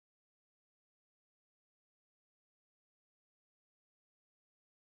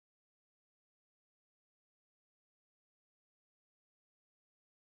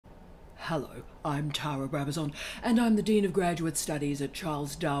Hello, I'm Tara Brabazon, and I'm the Dean of Graduate Studies at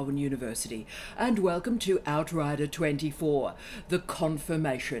Charles Darwin University, and welcome to Outrider 24, the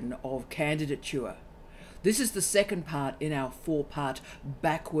confirmation of candidature. This is the second part in our four-part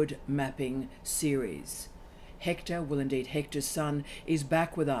backward mapping series. Hector, well indeed Hector's son, is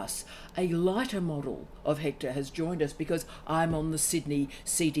back with us. A lighter model of Hector has joined us because I'm on the Sydney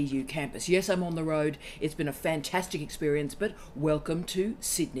CDU campus. Yes, I'm on the road. It's been a fantastic experience, but welcome to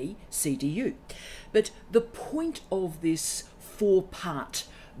Sydney CDU. But the point of this four-part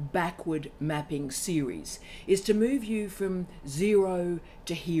backward mapping series is to move you from zero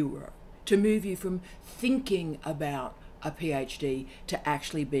to hero, to move you from thinking about a PhD to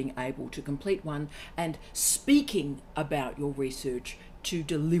actually being able to complete one, and speaking about your research to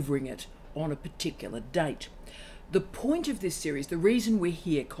delivering it on a particular date. The point of this series, the reason we're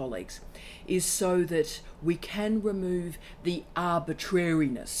here, colleagues, is so that we can remove the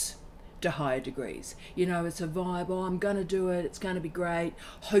arbitrariness to higher degrees. You know, it's a vibe, oh, I'm going to do it, it's going to be great,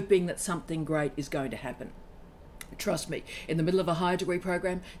 hoping that something great is going to happen. Trust me, in the middle of a higher degree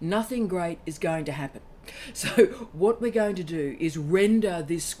program, nothing great is going to happen. So what we're going to do is render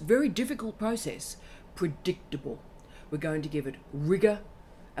this very difficult process predictable. We're going to give it rigor,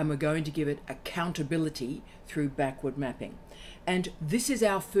 and we're going to give it accountability through backward mapping. And this is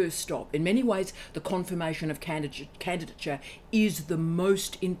our first stop. In many ways, the confirmation of candidature is the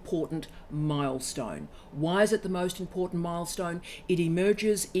most important milestone. Why is it the most important milestone? It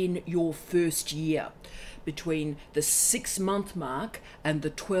emerges in your first year, between the 6-month mark and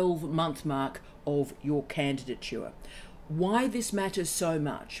the 12-month mark of your candidature. Why this matters so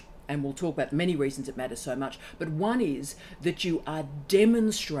much, and we'll talk about many reasons it matters so much, but one is that you are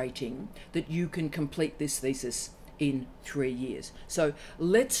demonstrating that you can complete this thesis in 3 years. So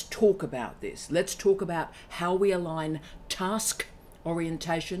let's talk about this. Let's talk about how we align task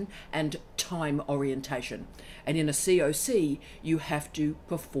orientation and time orientation. And in a COC, you have to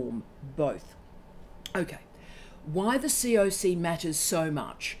perform both. Okay, why the COC matters so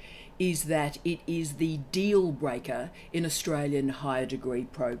much is that it is the deal breaker in Australian higher degree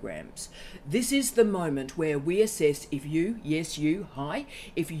programs. This is the moment where we assess if you, yes you, hi,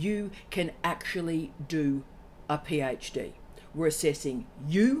 if you can actually do a PhD. We're assessing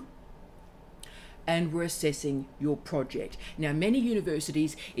you, and we're assessing your project. Now, many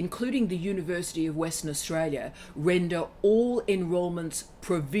universities, including the University of Western Australia, render all enrolments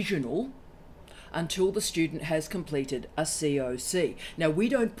provisional until the student has completed a COC. Now, we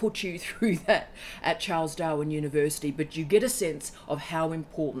don't put you through that at Charles Darwin University, but you get a sense of how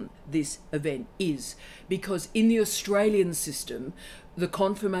important this event is, because in the Australian system, the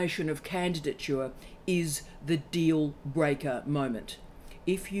confirmation of candidature is the deal breaker moment.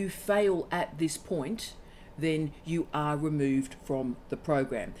 If you fail at this point, then you are removed from the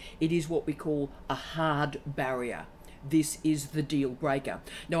program. It is what we call a hard barrier. This is the deal breaker.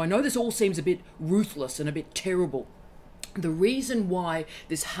 Now, I know this all seems a bit ruthless and a bit terrible. The reason why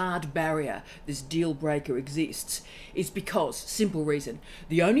this hard barrier, this deal breaker exists is because, simple reason,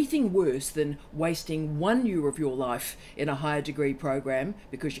 the only thing worse than wasting 1 year of your life in a higher degree program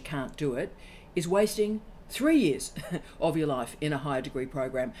because you can't do it is wasting 3 years of your life in a higher degree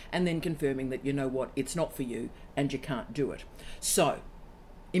program and then confirming that, you know what, it's not for you and you can't do it. So,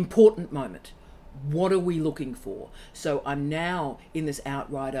 important moment. What are we looking for? So I'm now in this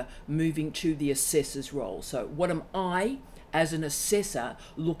Outrider moving to the assessor's role. So what am I, as an assessor,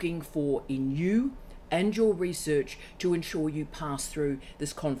 looking for in you and your research to ensure you pass through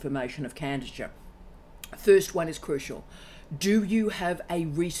this confirmation of candidature? First one is crucial. Do you have a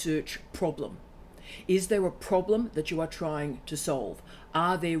research problem? Is there a problem that you are trying to solve?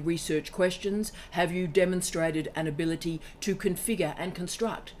 Are there research questions? Have you demonstrated an ability to configure and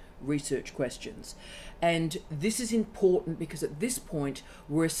construct research questions? And this is important because at this point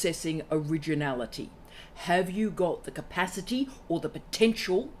we're assessing originality. Have you got the capacity or the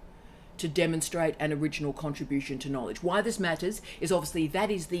potential to demonstrate an original contribution to knowledge? Why this matters is obviously that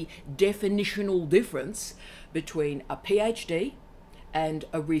is the definitional difference between a PhD and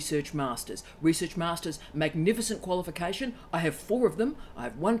a research master's. Research master's, magnificent qualification. I have 4 of them. I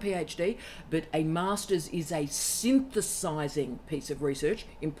have 1 PhD, but a master's is a synthesizing piece of research.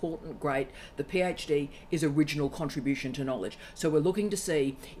 Important, great. The PhD is original contribution to knowledge. So we're looking to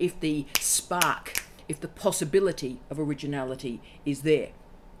see if the spark, if the possibility of originality is there.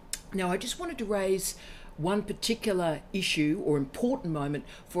 Now, I just wanted to raise one particular issue or important moment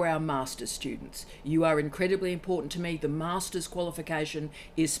for our master's students. You are incredibly important to me. The master's qualification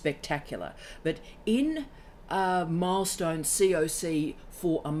is spectacular. But in a milestone COC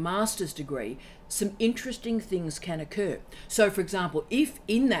for a master's degree, some interesting things can occur. So for example, if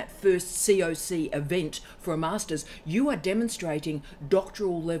in that first COC event for a master's, you are demonstrating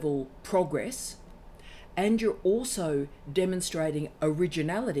doctoral level progress and you're also demonstrating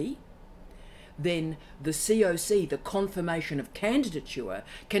originality, then the COC, the confirmation of candidature,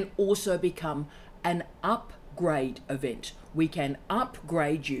 can also become an upgrade event. We can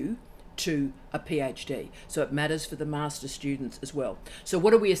upgrade you to a PhD. So it matters for the master's students as well. So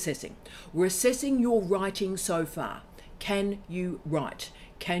what are we assessing? We're assessing your writing so far. Can you write?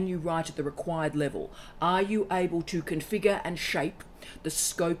 Can you write at the required level? Are you able to configure and shape the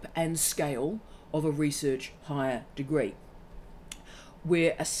scope and scale of a research higher degree?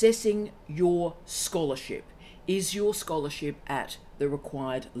 We're assessing your scholarship. Is your scholarship at the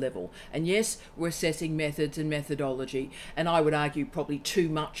required level? And yes, we're assessing methods and methodology, and I would argue probably too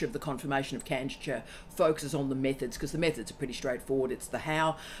much of the confirmation of candidature focuses on the methods, because the methods are pretty straightforward, it's the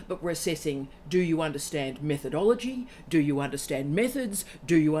how, but we're assessing, do you understand methodology? Do you understand methods?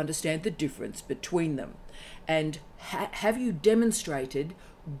 Do you understand the difference between them? And have you demonstrated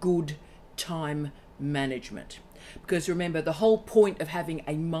good time management? Because remember, the whole point of having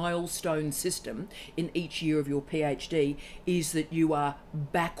a milestone system in each year of your PhD is that you are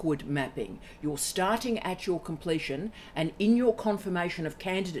backward mapping. You're starting at your completion, and in your confirmation of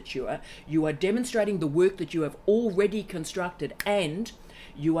candidature, you are demonstrating the work that you have already constructed, and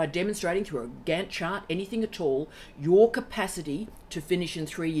you are demonstrating through a Gantt chart, anything at all, your capacity to finish in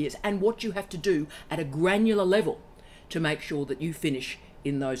 3 years and what you have to do at a granular level to make sure that you finish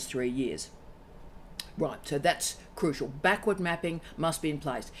in those 3 years. Right, so that's crucial. Backward mapping must be in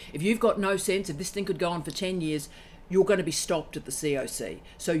place. If you've got no sense, if this thing could go on for 10 years, you're going to be stopped at the COC.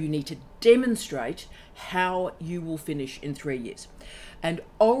 So you need to demonstrate how you will finish in 3 years. And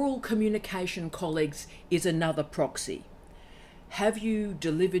oral communication, colleagues, is another proxy. Have you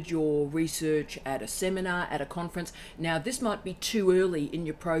delivered your research at a seminar, at a conference? Now, this might be too early in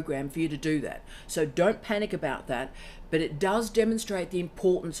your program for you to do that, so don't panic about that, but it does demonstrate the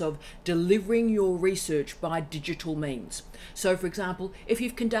importance of delivering your research by digital means. So, for example, if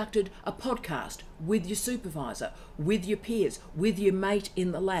you've conducted a podcast with your supervisor, with your peers, with your mate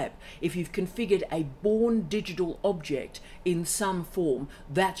in the lab, if you've configured a born digital object in some form,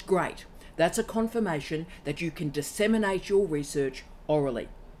 that's great. That's a confirmation that you can disseminate your research orally.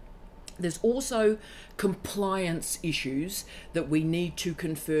 There's also compliance issues that we need to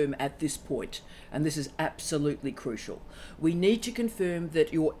confirm at this point, and this is absolutely crucial. We need to confirm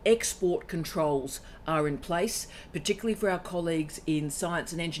that your export controls are in place, particularly for our colleagues in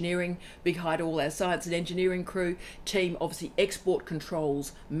science and engineering. Big hi to all our science and engineering crew team. Obviously, export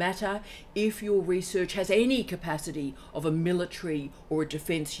controls matter. If your research has any capacity of a military or a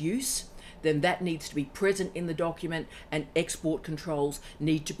defence use, then that needs to be present in the document, and export controls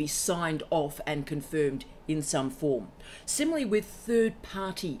need to be signed off and confirmed in some form. Similarly with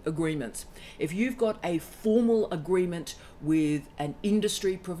third-party agreements, if you've got a formal agreement with an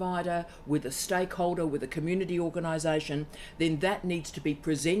industry provider, with a stakeholder, with a community organisation, then that needs to be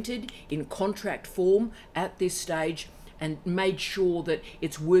presented in contract form at this stage and made sure that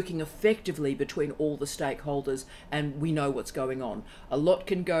it's working effectively between all the stakeholders and we know what's going on. A lot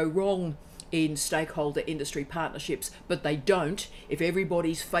can go wrong in stakeholder industry partnerships, but they don't if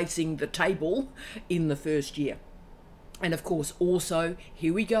everybody's facing the table in the first year. And of course, also,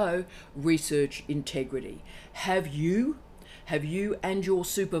 here we go, research integrity. Have you and your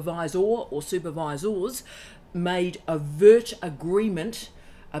supervisor or supervisors made overt agreement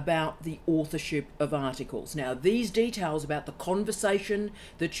about the authorship of articles? Now, these details about the conversation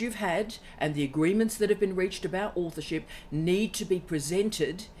that you've had and the agreements that have been reached about authorship need to be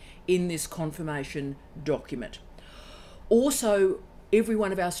presented in this confirmation document. Also, every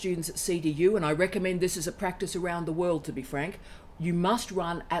one of our students at CDU, and I recommend this as a practice around the world, to be frank, you must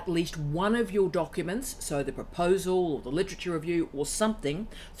run at least one of your documents, so the proposal or the literature review or something,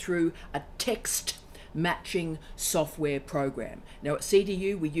 through a text matching software program. Now at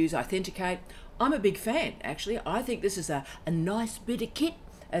CDU we use Authenticate. I'm a big fan, actually. I think this is a nice bit of kit,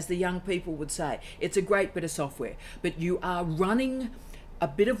 as the young people would say. It's a great bit of software, but you are running a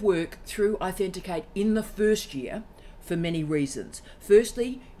bit of work through Authenticate in the first year for many reasons.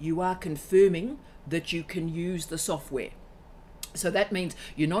 Firstly, you are confirming that you can use the software. So that means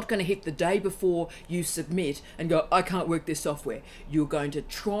you're not going to hit the day before you submit and go, I can't work this software. You're going to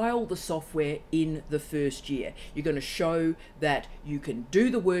trial the software in the first year. You're going to show that you can do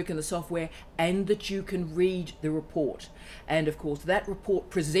the work in the software and that you can read the report. And of course, that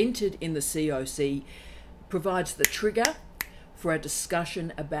report presented in the COC provides the trigger for a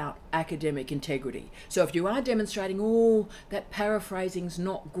discussion about academic integrity. So if you are demonstrating, oh, that paraphrasing's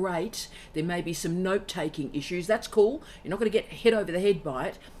not great, there may be some note-taking issues, that's cool. You're not going to get hit over the head by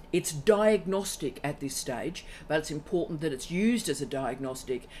it. It's diagnostic at this stage, but it's important that it's used as a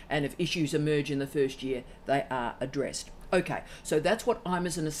diagnostic, and if issues emerge in the first year, they are addressed. Okay, so that's what I'm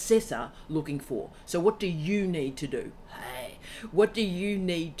as an assessor looking for. So what do you need to do? Hey, what do you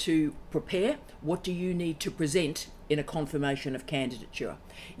need to prepare? What do you need to present in a confirmation of candidature?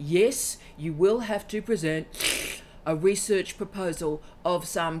 Yes, you will have to present a research proposal of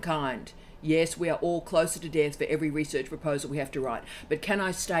some kind. Yes, we are all closer to death for every research proposal we have to write. But can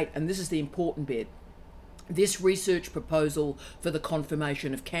I state, and this is the important bit, this research proposal for the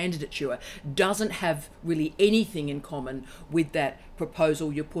confirmation of candidature doesn't have really anything in common with that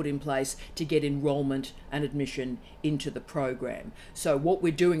proposal you put in place to get enrolment and admission into the program. So what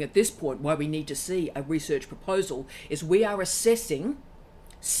we're doing at this point, why we need to see a research proposal, is we are assessing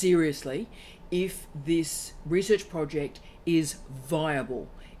seriously if this research project is viable.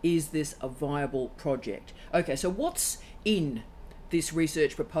 Is this a viable project? Okay, so what's in this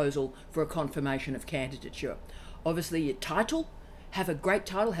research proposal for a confirmation of candidature? Obviously your title, have a great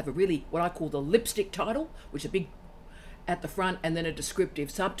title, have a really, what I call the lipstick title, which is a big at the front, and then a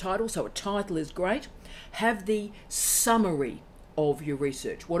descriptive subtitle, so a title is great. Have the summary of your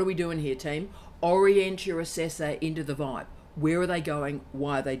research. What are we doing here, team? Orient your assessor into the vibe. Where are they going?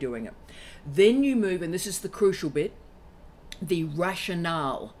 Why are they doing it? Then you move, and this is the crucial bit, the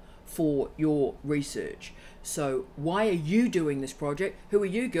rationale for your research. So why are you doing this project? Who are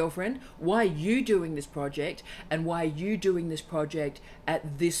you, girlfriend? Why are you doing this project? And why are you doing this project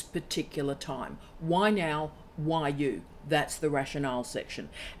at this particular time? Why now? Why you? That's the rationale section.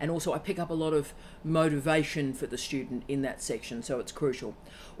 And also I pick up a lot of motivation for the student in that section, so it's crucial.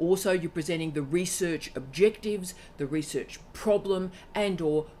 Also, you're presenting the research objectives, the research problem, and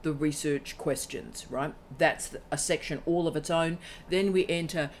or the research questions, right? That's a section all of its own. Then we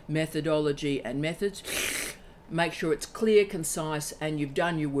enter methodology and methods. Make sure it's clear, concise, and you've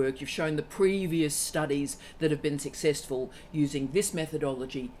done your work. You've shown the previous studies that have been successful using this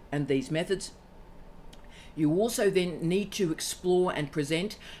methodology and these methods. You also then need to explore and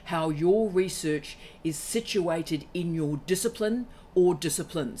present how your research is situated in your discipline or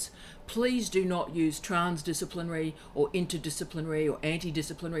disciplines. Please do not use transdisciplinary or interdisciplinary or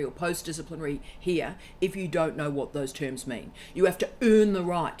antidisciplinary or postdisciplinary here if you don't know what those terms mean. You have to earn the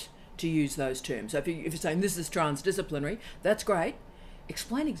right to use those terms. So if you're saying this is transdisciplinary, that's great.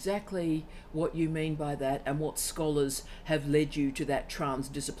 Explain exactly what you mean by that and what scholars have led you to that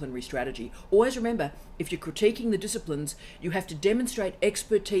transdisciplinary strategy. Always remember, if you're critiquing the disciplines, you have to demonstrate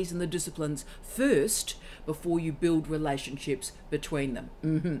expertise in the disciplines first before you build relationships between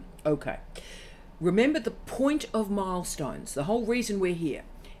them. Okay. Remember, the point of milestones, the whole reason we're here,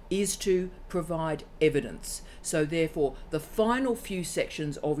 is to provide evidence. So therefore, the final few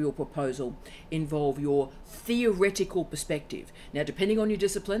sections of your proposal involve your theoretical perspective. Now, depending on your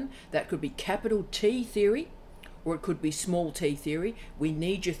discipline, that could be capital T theory, or it could be small t theory. We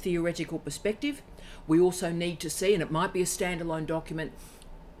need your theoretical perspective. We also need to see, and it might be a standalone document,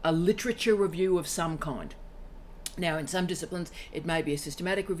 a literature review of some kind. Now, in some disciplines, it may be a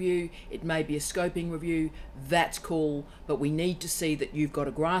systematic review, it may be a scoping review, that's cool, but we need to see that you've got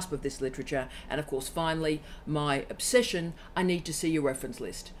a grasp of this literature. And of course, finally, my obsession, I need to see your reference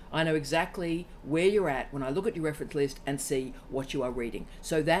list. I know exactly where you're at when I look at your reference list and see what you are reading.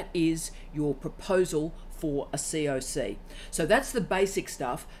 So that is your proposal for a COC. So that's the basic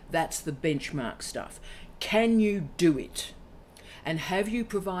stuff, that's the benchmark stuff. Can you do it? And have you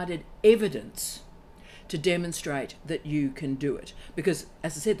provided evidence to demonstrate that you can do it? Because,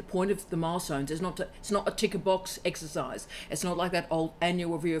 as I said, the point of the milestones is not to, it's not a tick a box exercise. It's not like that old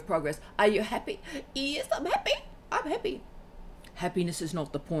annual review of progress. Are you happy? Yes, I'm happy. I'm happy. Happiness is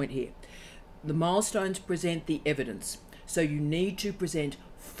not the point here. The milestones present the evidence. So you need to present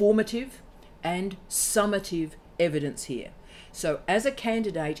formative and summative evidence here. So as a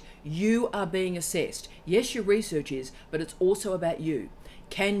candidate, you are being assessed. Yes, your research is, but it's also about you.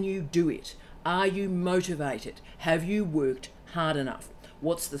 Can you do it? Are you motivated? Have you worked hard enough?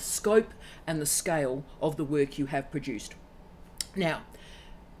 What's the scope and the scale of the work you have produced? Now,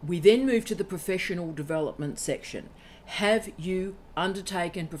 we then move to the professional development section. Have you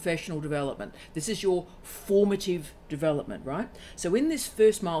undertaken professional development? This is your formative development, right? So in this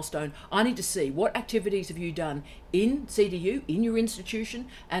first milestone, I need to see what activities have you done in CDU, in your institution,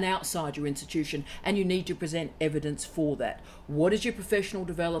 and outside your institution, and you need to present evidence for that. What is your professional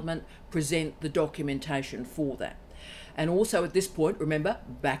development? Present the documentation for that. And also at this point, remember,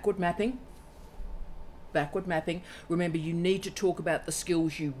 backward mapping. backward mapping, remember you need to talk about the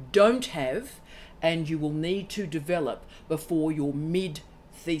skills you don't have and you will need to develop before your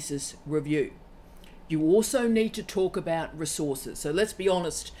mid-thesis review. You also need to talk about resources. So let's be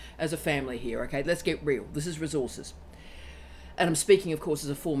honest as a family here, okay? Let's get real. This is resources. And I'm speaking, of course, as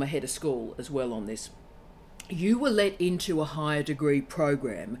a former head of school as well on this. You were let into a higher degree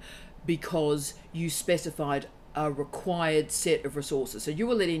program because you specified a required set of resources. So you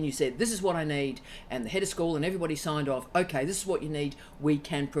were let in, you said, this is what I need, and the head of school and everybody signed off, okay, this is what you need, we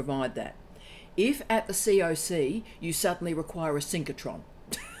can provide that. If at the COC you suddenly require a synchrotron,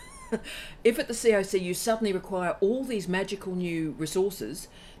 if at the COC you suddenly require all these magical new resources,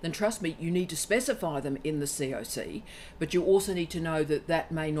 then trust me, you need to specify them in the COC, but you also need to know that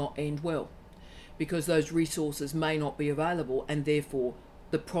that may not end well, because those resources may not be available and therefore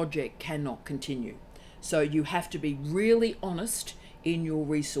the project cannot continue. So you have to be really honest in your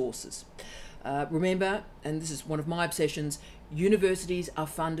resources. Remember, and this is one of my obsessions, universities are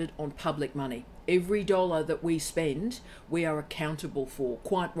funded on public money. Every dollar that we spend, we are accountable for,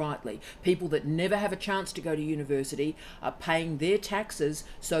 quite rightly. People that never have a chance to go to university are paying their taxes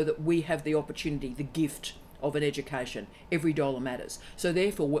so that we have the opportunity, the gift of an education. Every dollar matters. So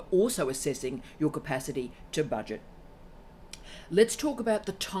therefore, we're also assessing your capacity to budget. Let's talk about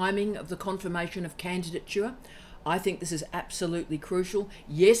the timing of the confirmation of candidature. I think this is absolutely crucial.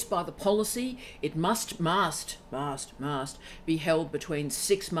 Yes, by the policy, it must be held between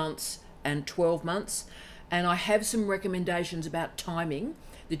 6 months and 12 months. And I have some recommendations about timing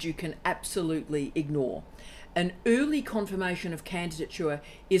that you can absolutely ignore. An early confirmation of candidature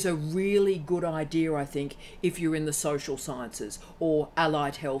is a really good idea, I think, if you're in the social sciences or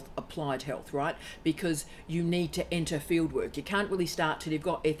allied health, applied health, right? Because you need to enter fieldwork. You can't really start till you've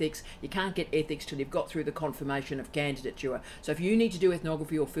got ethics. You can't get ethics till you've got through the confirmation of candidature. So if you need to do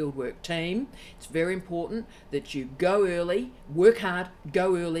ethnography or fieldwork team, it's very important that you go early, work hard,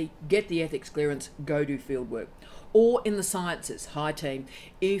 go early, get the ethics clearance, go do fieldwork. Or in the sciences, hi team,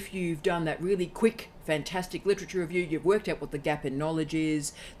 if you've done that really quick, fantastic literature review, you've worked out what the gap in knowledge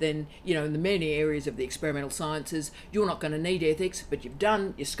is, then, you know, in the many areas of the experimental sciences, you're not going to need ethics, but you've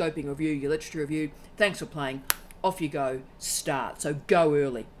done your scoping review, your literature review, thanks for playing, off you go, start. So go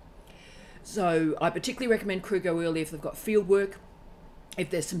early. So I particularly recommend crew go early if they've got field work, if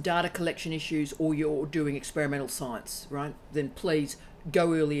there's some data collection issues or you're doing experimental science, right? Then please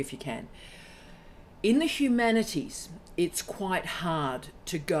go early if you can. In the humanities, it's quite hard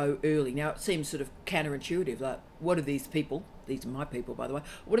to go early. Now, it seems sort of counterintuitive, like, what do these people, these are my people, by the way,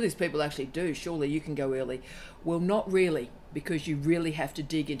 what do these people actually do? Surely you can go early. Well, not really, because you really have to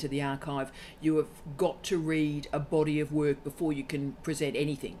dig into the archive. You have got to read a body of work before you can present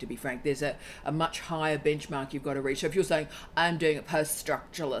anything, to be frank. There's a much higher benchmark you've got to reach. So if you're saying, I'm doing a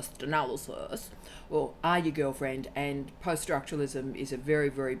post-structuralist analysis, well, are you, girlfriend? And post-structuralism is a very,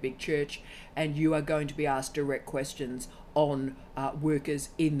 very big church, and you are going to be asked direct questions on workers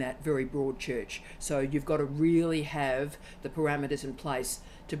in that very broad church. So you've got to really have the parameters in place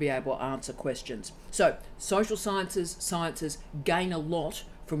to be able to answer questions. So social sciences gain a lot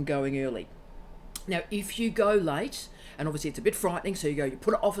from going early. Now, if you go late, and obviously it's a bit frightening, so you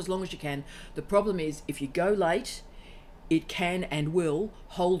put it off as long as you can. The problem is if you go late, it can and will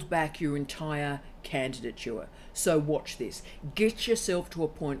hold back your entire candidature. So watch this. Get yourself to a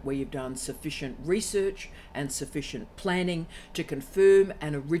point where you've done sufficient research and sufficient planning to confirm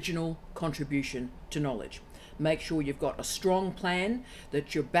an original contribution to knowledge. Make sure you've got a strong plan,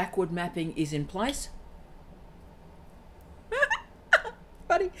 that your backward mapping is in place.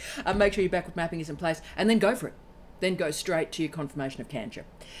 Buddy. Make sure your backward mapping is in place, and then go for it. Then go straight to your confirmation of candidature.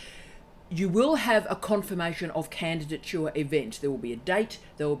 You will have a confirmation of candidature event. There will be a date,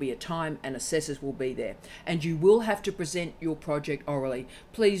 there will be a time, and assessors will be there. And you will have to present your project orally.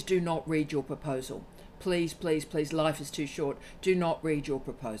 Please do not read your proposal. Please, please, please, life is too short. Do not read your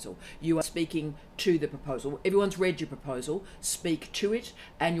proposal. You are speaking to the proposal. Everyone's read your proposal. Speak to it,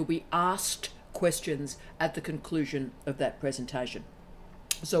 and you'll be asked questions at the conclusion of that presentation.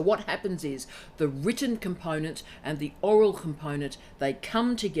 So what happens is the written component and the oral component, they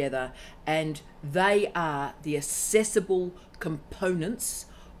come together and they are the accessible components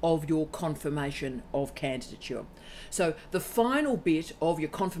of your confirmation of candidature. So the final bit of your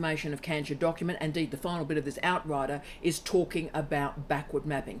confirmation of candidature document, indeed the final bit of this Outrider, is talking about backward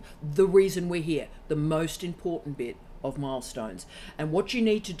mapping. The reason we're here, the most important bit of milestones. And what you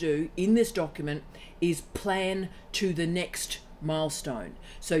need to do in this document is plan to the next milestone.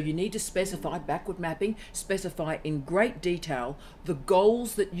 So you need to specify backward mapping, specify in great detail the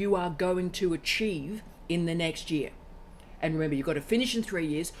goals that you are going to achieve in the next year. And remember, you've got to finish in 3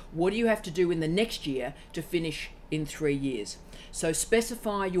 years. What do you have to do in the next year to finish in 3 years? So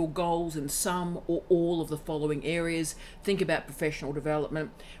specify your goals in some or all of the following areas. Think about professional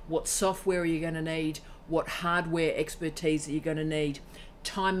development. What software are you going to need? What hardware expertise are you going to need?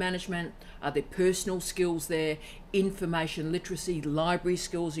 Time management, are there personal skills there? Information literacy, library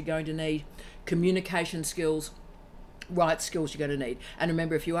skills you're going to need, communication skills, Write skills you're going to need. And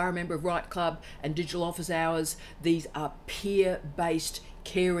remember, if you are a member of Write Club and Digital Office Hours, these are peer-based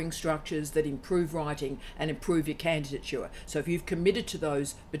caring structures that improve writing and improve your candidature. So if you've committed to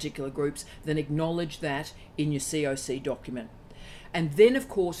those particular groups, then acknowledge that in your COC document. And then, of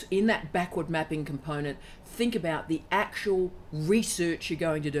course, in that backward mapping component, think about the actual research you're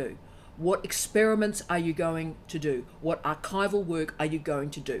going to do. What experiments are you going to do? What archival work are you going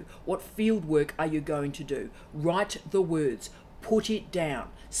to do? What field work are you going to do? Write the words, put it down,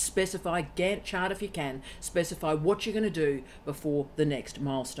 specify Gantt chart if you can, specify what you're going to do before the next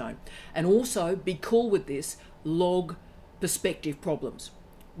milestone. And also, be cool with this, log perspective problems.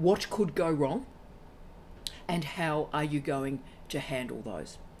 What could go wrong? And how are you going to handle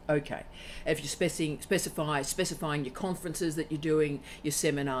those? Okay, if you're specifying your conferences that you're doing, your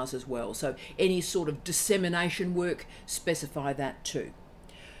seminars as well. So any sort of dissemination work, specify that too.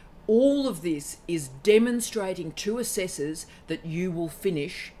 All of this is demonstrating to assessors that you will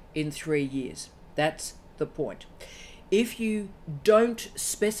finish in 3 years. That's the point. If you don't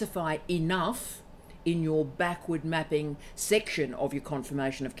specify enough in your backward mapping section of your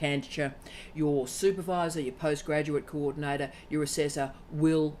confirmation of candidature, your supervisor, your postgraduate coordinator, your assessor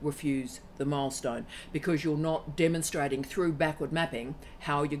will refuse the milestone because you're not demonstrating through backward mapping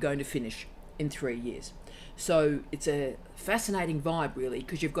how you're going to finish in 3 years. So it's a fascinating vibe really,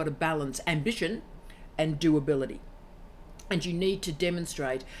 because you've got to balance ambition and doability. And you need to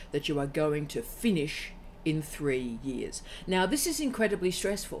demonstrate that you are going to finish in 3 years. Now, this is incredibly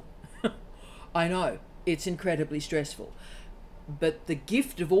stressful. I know, it's incredibly stressful. But the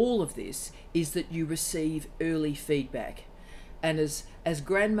gift of all of this is that you receive early feedback. And as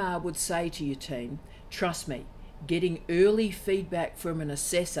Grandma would say to your team, trust me, getting early feedback from an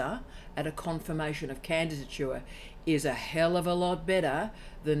assessor at a confirmation of candidature is a hell of a lot better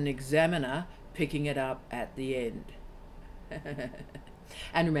than an examiner picking it up at the end.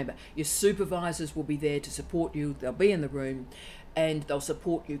 And remember, your supervisors will be there to support you. They'll be in the room and they'll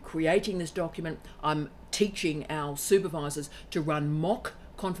support you creating this document. I'm teaching our supervisors to run mock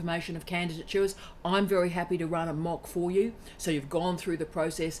confirmation of candidatures. I'm very happy to run a mock for you, so you've gone through the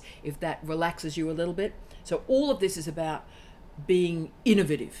process if that relaxes you a little bit. So all of this is about being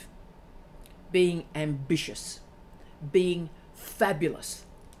innovative, being ambitious, being fabulous,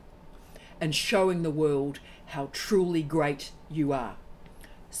 and showing the world how truly great you are.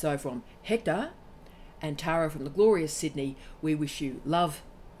 So from Hector and Tara from the glorious Sydney, we wish you love,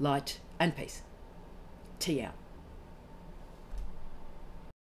 light and peace. Tea out.